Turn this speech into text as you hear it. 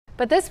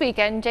But this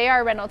weekend,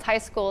 J.R. Reynolds High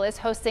School is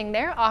hosting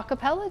their A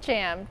Capella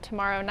Jam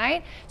tomorrow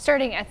night.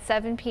 Starting at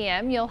 7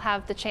 p.m., you'll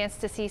have the chance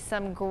to see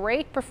some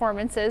great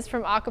performances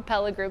from a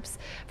cappella groups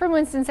from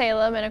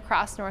Winston-Salem and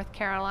across North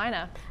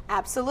Carolina.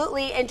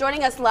 Absolutely. And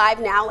joining us live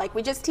now, like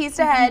we just teased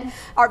ahead,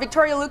 our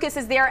Victoria Lucas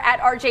is there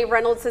at R.J.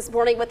 Reynolds this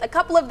morning with a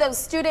couple of those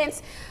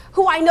students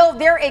who I know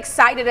they're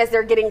excited as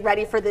they're getting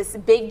ready for this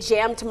big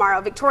jam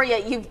tomorrow. Victoria,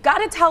 you've got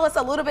to tell us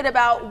a little bit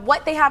about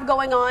what they have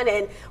going on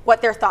and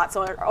what their thoughts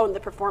are on the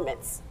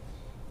performance.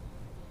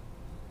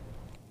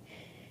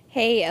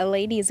 Hey,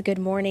 ladies, good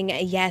morning.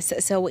 Yes,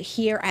 so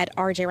here at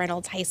R.J.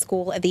 Reynolds High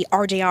School, the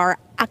RJR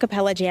A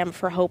Capella Jam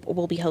for Hope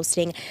will be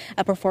hosting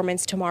a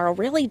performance tomorrow,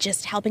 really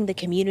just helping the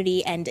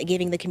community and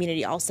giving the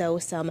community also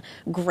some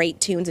great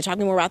tunes. And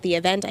talking more about the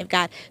event, I've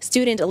got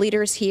student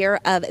leaders here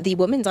of the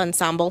Women's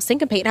Ensemble,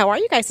 Syncopate. How are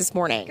you guys this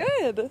morning?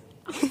 Good.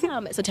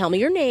 Awesome. So tell me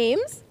your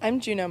names.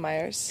 I'm Juno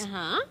Myers.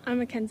 I'm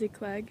Mackenzie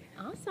Clegg.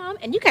 Awesome.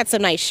 And you got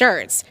some nice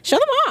shirts. Show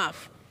them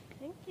off.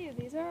 Thank you.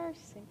 These are our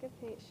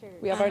Syncopate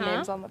shirts. We have our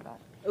names on the back.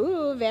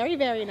 Ooh, very,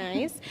 very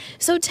nice.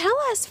 So tell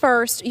us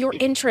first your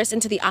interest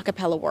into the a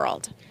cappella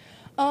world.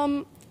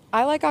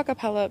 I like a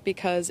cappella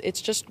because it's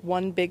just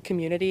one big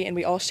community and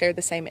we all share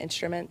the same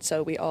instrument,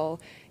 so we all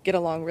get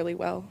along really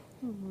well.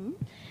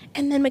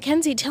 And then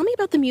Mackenzie, tell me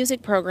about the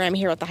music program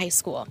here at the high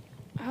school.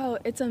 Oh,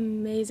 it's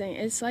amazing.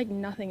 It's like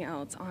nothing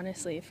else,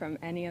 honestly, from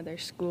any other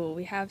school.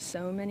 We have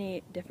so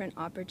many different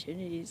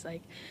opportunities,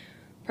 like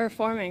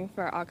performing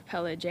for A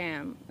Capella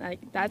Jam.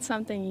 Like, that's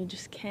something you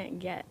just can't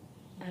get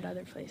at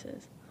other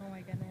places. Oh my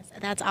goodness.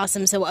 That's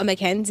awesome. So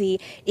Mackenzie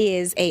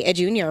is a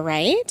junior,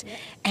 right? Yes.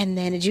 And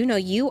then Juno,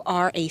 you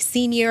are a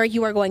senior.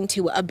 You are going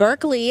to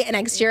Berkeley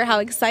next year. How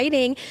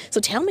exciting. So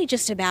tell me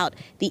just about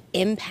the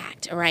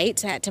impact, right,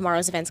 that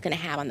tomorrow's event's going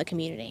to have on the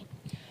community.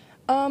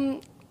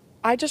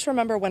 I just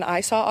remember when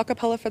I saw a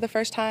cappella for the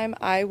first time,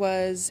 I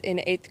was in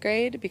 8th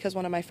grade because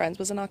one of my friends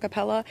was in a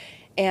cappella,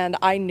 and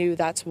I knew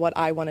that's what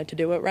I wanted to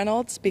do at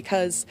Reynolds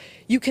because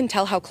you can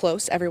tell how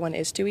close everyone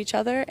is to each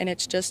other, and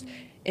it's just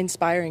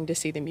inspiring to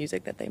see the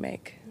music that they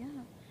make. Yeah,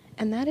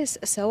 and that is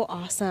so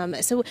awesome.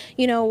 So,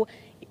 you know,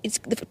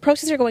 the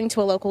proceeds are going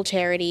to a local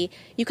charity.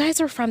 You guys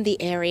are from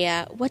the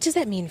area. What does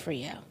that mean for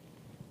you?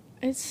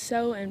 It's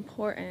so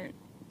important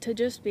to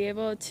just be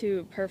able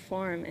to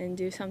perform and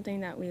do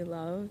something that we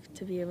love,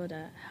 to be able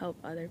to help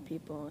other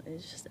people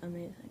is just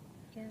amazing.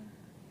 Yeah.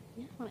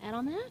 Yeah, want to add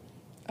on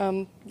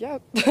that? Yeah,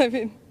 I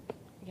mean.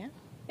 Yeah,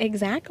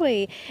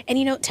 exactly. And,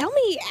 you know, tell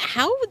me,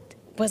 how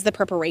was the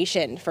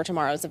preparation for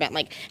tomorrow's event?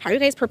 Like, how are you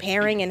guys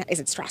preparing, and is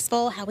it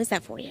stressful? How is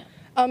that for you?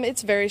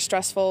 It's very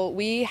stressful.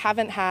 We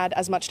haven't had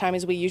as much time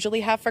as we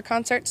usually have for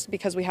concerts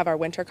because we have our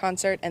winter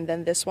concert and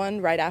then this one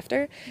right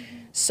after.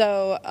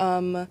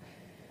 So,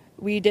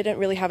 we didn't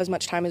really have as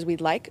much time as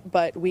we'd like,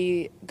 but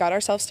we got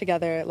ourselves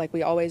together like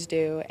we always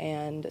do,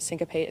 and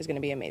Syncopate is going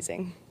to be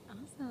amazing.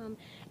 Awesome.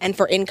 And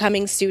for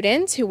incoming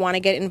students who want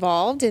to get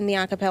involved in the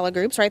a cappella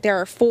groups, right, there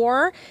are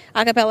 4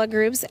 a cappella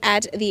groups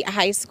at the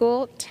high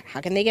school.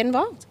 How can they get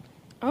involved?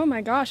 Oh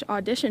my gosh,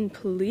 audition,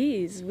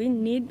 please. We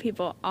need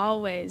people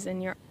always,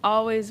 and you're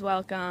always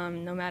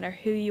welcome, no matter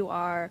who you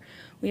are.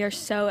 We are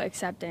so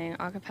accepting.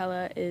 A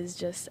cappella is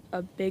just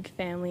a big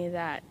family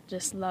that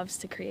just loves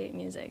to create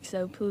music,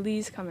 so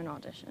please come and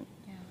audition.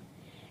 Yeah.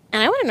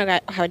 And I want to know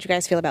how you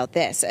guys feel about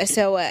this.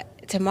 So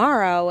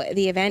tomorrow,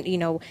 the event, you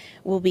know,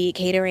 will be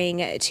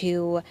catering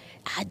to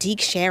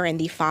Deke Sharon,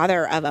 the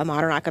father of a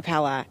modern a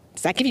cappella.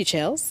 Does that give you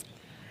chills?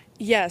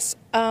 Yes,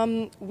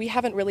 we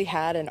haven't really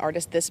had an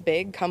artist this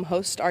big come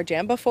host our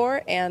jam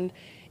before, and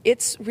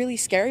it's really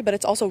scary, but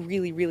it's also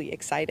really, really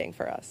exciting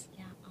for us.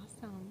 Yeah,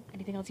 awesome.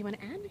 Anything else you want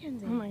to add,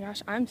 Mackenzie? Oh my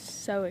gosh, I'm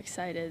so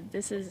excited.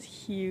 This is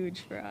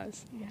huge for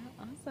us. Yeah,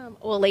 awesome.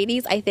 Well,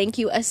 ladies, I thank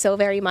you so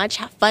very much.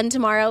 Have fun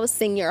tomorrow.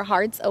 Sing your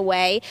hearts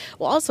away.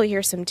 We'll also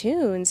hear some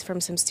tunes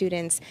from some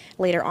students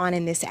later on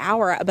in this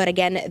hour. But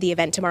again, the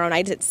event tomorrow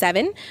night is at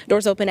 7.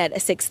 Doors open at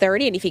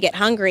 6:30. And if you get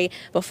hungry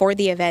before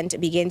the event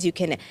begins, you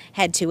can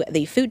head to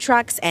the food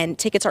trucks, and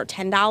tickets are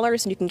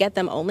 $10, and you can get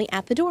them only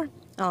at the door.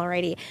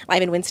 Alrighty.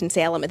 Live in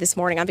Winston-Salem this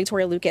morning, I'm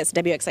Victoria Lucas,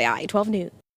 WXAI 12 News.